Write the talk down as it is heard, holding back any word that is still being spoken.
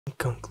In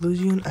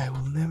conclusion, I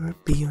will never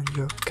be on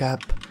your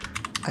cap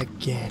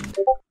again.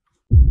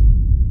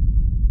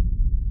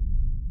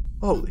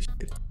 Holy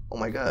shit. Oh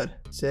my god.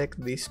 Check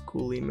this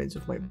cool image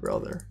of my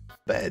brother.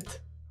 Bet.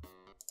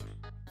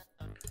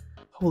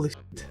 Holy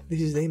shit.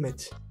 This is the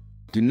image.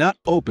 Do not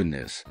open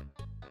this.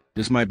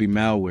 This might be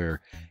malware.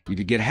 You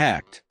could get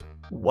hacked.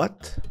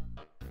 What?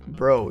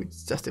 Bro,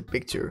 it's just a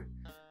picture.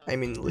 I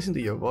mean, listen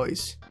to your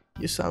voice.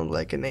 You sound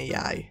like an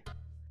AI.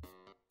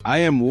 I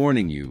am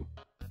warning you.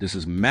 This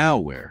is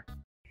malware.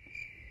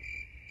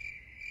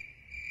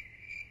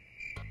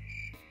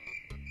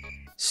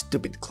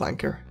 Stupid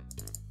clanker.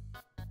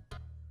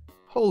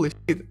 Holy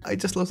shit, I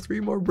just lost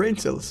 3 more brain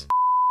cells.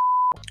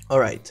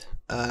 Alright,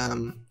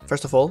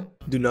 first of all,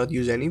 do not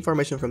use any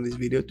information from this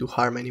video to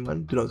harm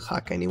anyone, do not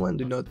hack anyone,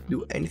 do not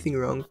do anything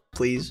wrong,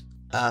 please.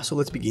 So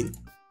let's begin.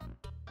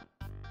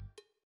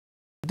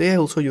 Today I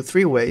will show you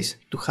 3 ways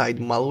to hide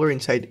malware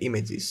inside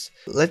images.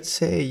 Let's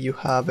say you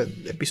have a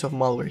piece of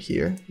malware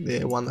here,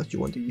 the one that you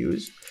want to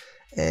use,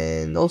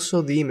 and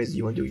also the image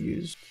you want to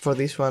use. For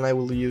this one I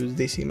will use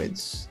this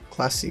image,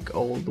 classic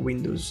old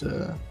Windows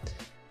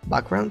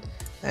background,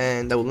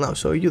 and I will now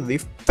show you the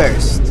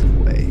first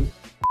way.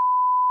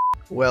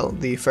 Well,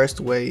 the first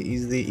way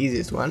is the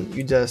easiest one.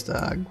 You just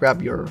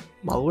grab your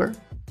malware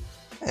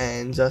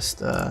and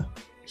just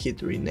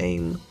hit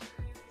rename.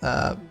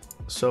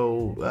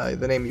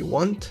 The name you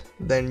want,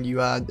 then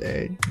you add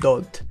a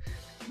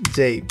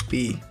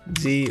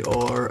 .jpg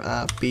or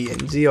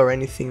png or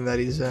anything that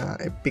is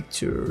a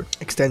picture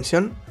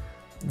extension.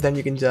 Then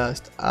you can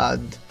just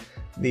add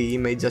the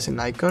image as an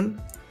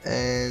icon,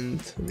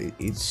 and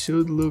it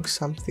should look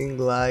something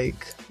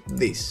like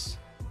this.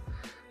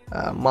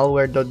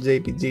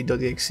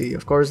 Malware.jpg.exe.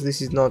 Of course,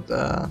 this is not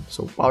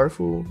so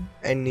powerful.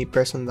 Any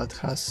person that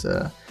has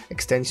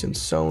extension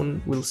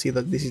shown will see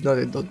that this is not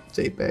a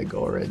 .jpeg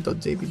or a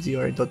 .jpg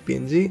or a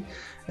 .png,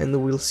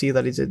 and we'll see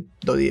that it's a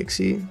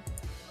 .exe,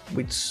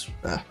 which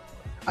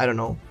I don't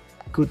know,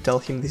 could tell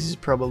him this is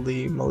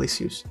probably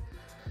malicious.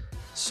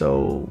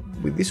 So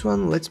with this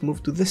one, let's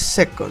move to the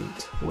second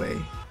way.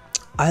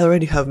 I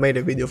already have made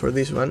a video for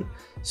this one,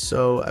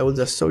 so I will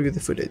just show you the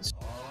footage.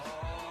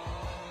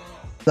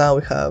 Now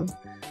we have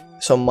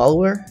some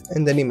malware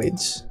and an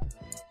image.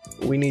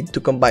 We need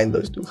to combine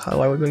those two. How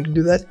are we going to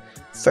do that?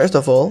 First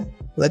of all,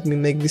 let me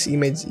make this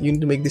image. You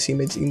need to make this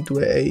image into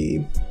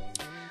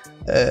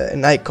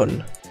an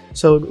icon.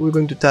 So we're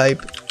going to type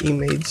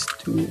image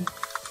to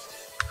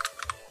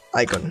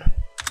icon.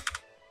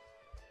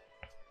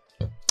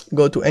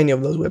 Go to any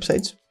of those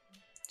websites,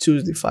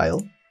 choose the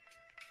file,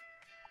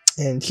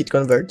 and hit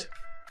convert.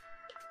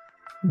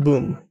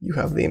 Boom, you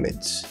have the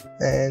image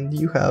and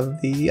you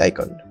have the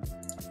icon.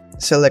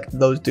 Select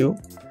those two,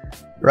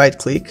 right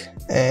click,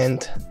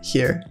 and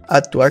here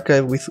add to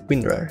archive with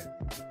WinRAR.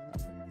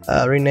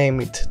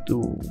 Rename it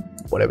to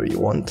whatever you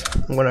want.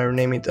 I'm gonna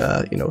rename it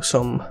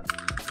some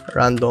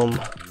random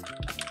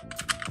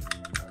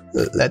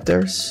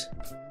letters,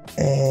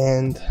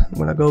 and I'm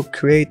gonna go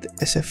create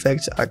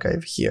SFX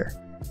archive here.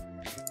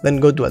 Then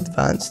go to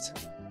advanced,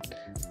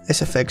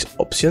 SFX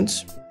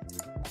options,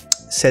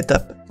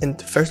 setup, and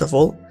first of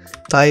all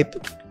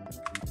type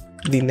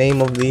the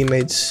name of the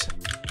image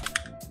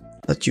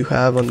that you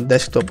have on the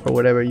desktop or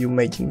whatever you're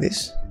making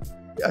this.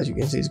 As you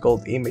can see, it's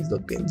called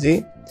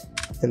image.png,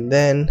 and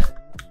then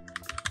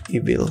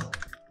evil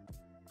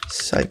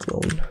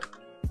cyclone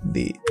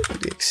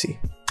 .exe,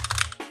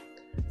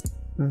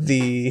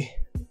 the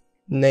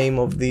name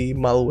of the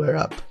malware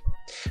app.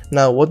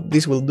 Now what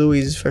this will do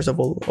is, first of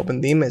all, open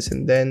the image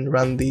and then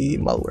run the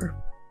malware.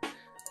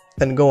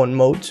 Then go on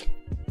modes,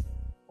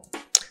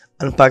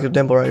 unpack the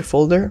temporary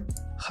folder,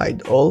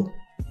 hide all,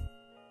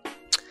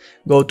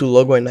 go to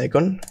logo and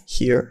icon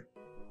here,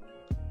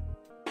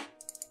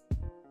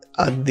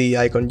 add the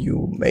icon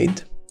you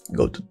made,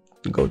 go to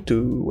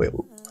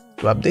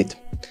update,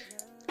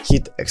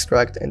 hit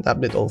extract and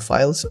update all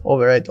files,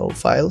 overwrite all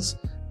files,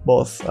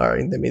 both are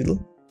in the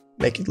middle,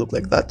 make it look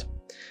like that,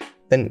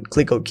 then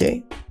click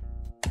OK,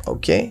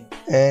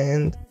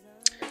 and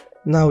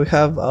now we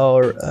have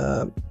our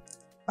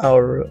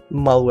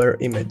malware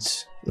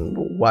image.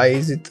 Why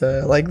is it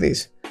like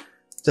this?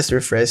 Just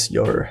refresh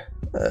your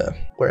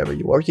wherever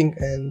you're working,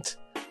 and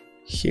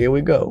here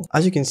we go.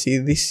 As you can see,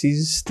 this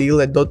is still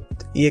a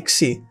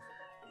 .exe,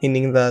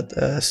 meaning that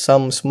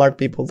some smart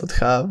people that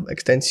have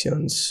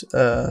extensions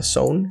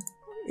shown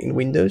in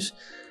Windows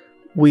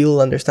will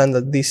understand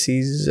that this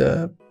is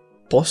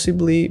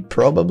possibly,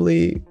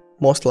 probably,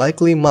 most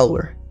likely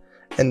malware,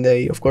 and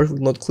they of course will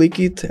not click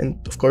it, and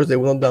of course they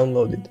will not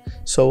download it.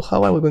 So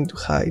how are we going to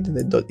hide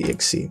the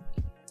 .exe?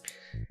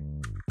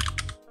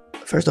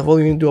 First of all,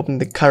 you need to open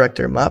the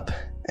character map,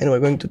 and we're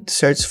going to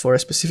search for a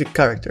specific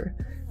character.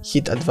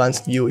 Hit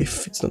advanced view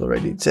if it's not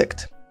already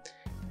checked,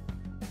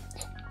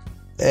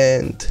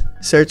 and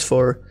search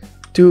for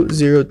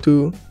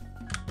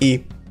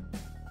 202E.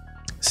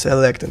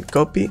 Select and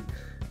copy,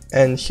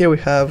 and here we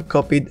have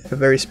copied a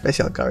very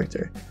special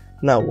character.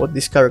 Now what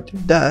this character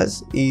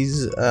does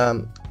is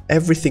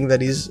everything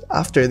that is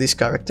after this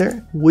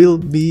character will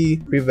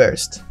be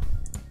reversed.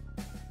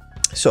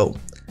 So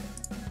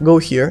go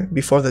here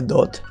before the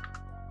dot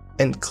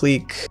and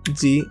click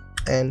Z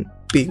and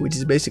P, which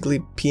is basically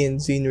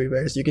PNG in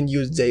reverse. You can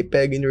use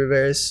JPEG in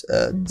reverse,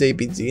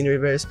 JPG in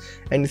reverse,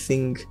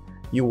 anything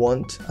you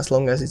want as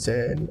long as it's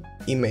an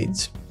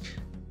image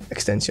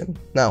extension.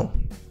 Now,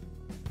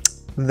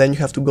 then you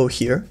have to go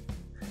here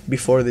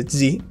before the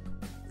Z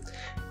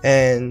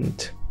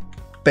and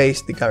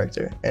paste the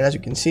character, and as you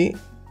can see,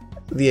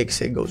 the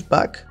exe goes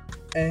back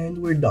and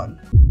we're done.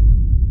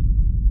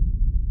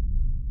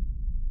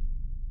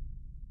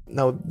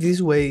 Now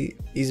this way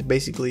is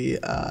basically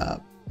a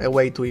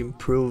way to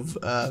improve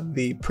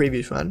the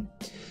previous one.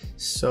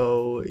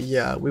 So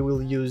yeah, we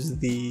will use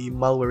the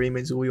malware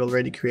image we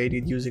already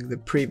created using the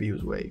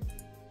previous way.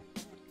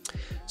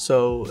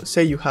 So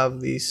say you have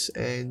this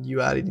and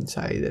you add it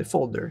inside a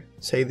folder.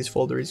 Say this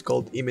folder is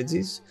called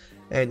images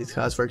and it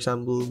has, for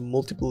example,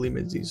 multiple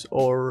images,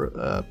 or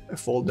a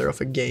folder of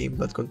a game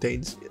that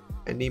contains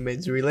an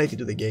image related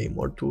to the game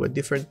or to a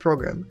different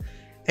program.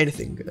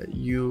 Anything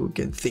you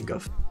can think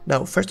of.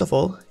 Now, first of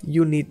all,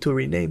 you need to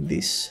rename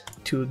this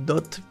to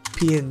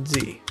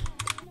 .png,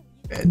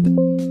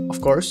 and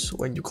of course,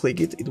 when you click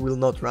it, it will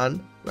not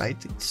run,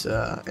 right? It's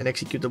an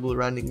executable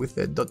running with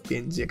the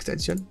 .png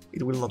extension.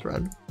 It will not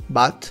run,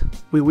 but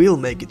we will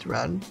make it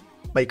run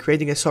by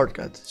creating a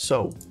shortcut.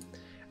 So,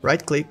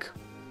 right-click,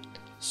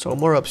 show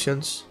more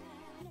options,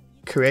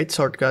 create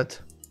shortcut,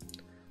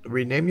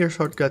 rename your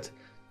shortcut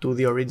to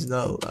the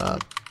original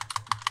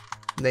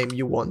name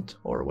you want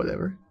or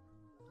whatever,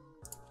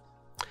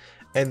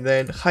 and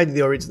then hide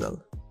the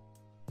original.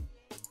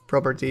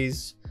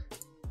 Properties,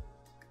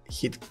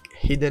 hit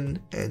hidden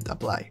and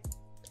apply.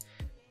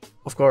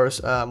 Of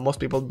course, most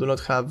people do not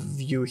have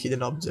view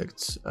hidden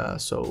objects,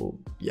 so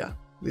yeah,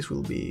 this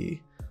will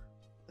be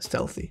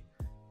stealthy,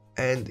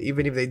 and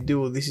even if they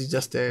do, this is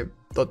just a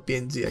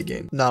 .png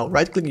again. Now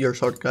right click your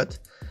shortcut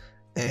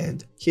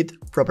and hit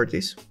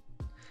properties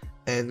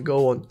and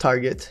go on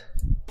target,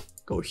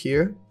 go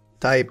here,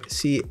 type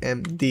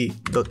cmd.exe/c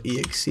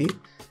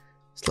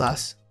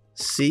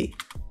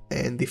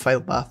and the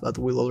file path that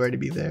will already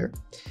be there,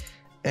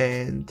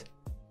 and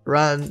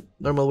run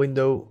normal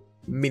window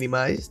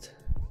minimized,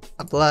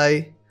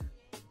 apply,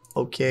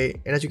 okay,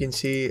 and as you can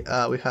see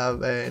we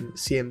have an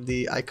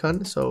cmd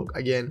icon. So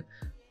again,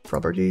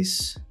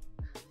 properties,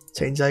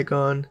 change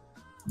icon,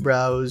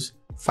 browse,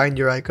 find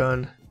your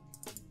icon,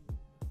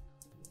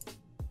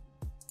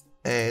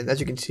 and as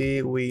you can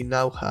see we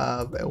now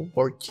have a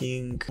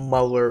working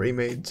malware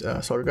image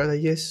shortcut, I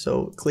guess.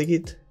 So click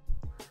it,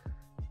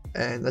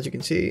 and as you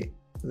can see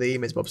the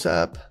image pops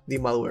up, the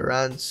malware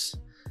runs,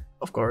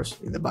 of course,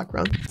 in the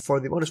background. For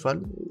the bonus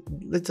one,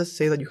 let's just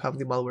say that you have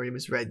the malware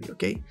image ready,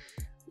 okay?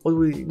 What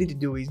we need to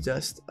do is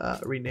just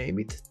rename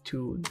it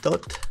to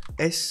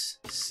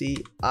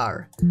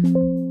 .scr.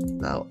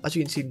 Now, as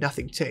you can see,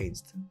 nothing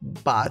changed,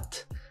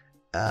 but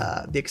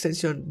the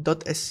extension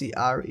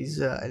 .scr is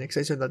an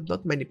extension that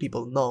not many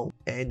people know,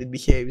 and it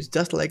behaves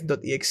just like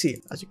 .exe.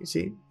 As you can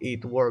see,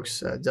 it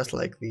works just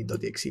like the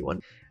 .exe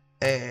one,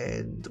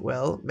 and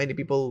well, many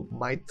people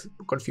might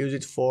confuse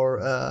it for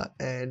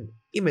an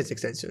image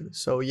extension.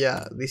 So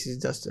yeah, this is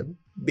just a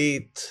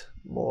bit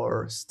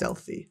more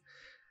stealthy.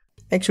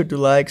 Make sure to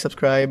like,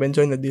 subscribe, and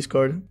join the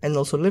Discord, and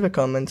also leave a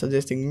comment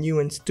suggesting new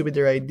and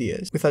stupider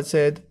ideas. With that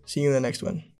said, see you in the next one.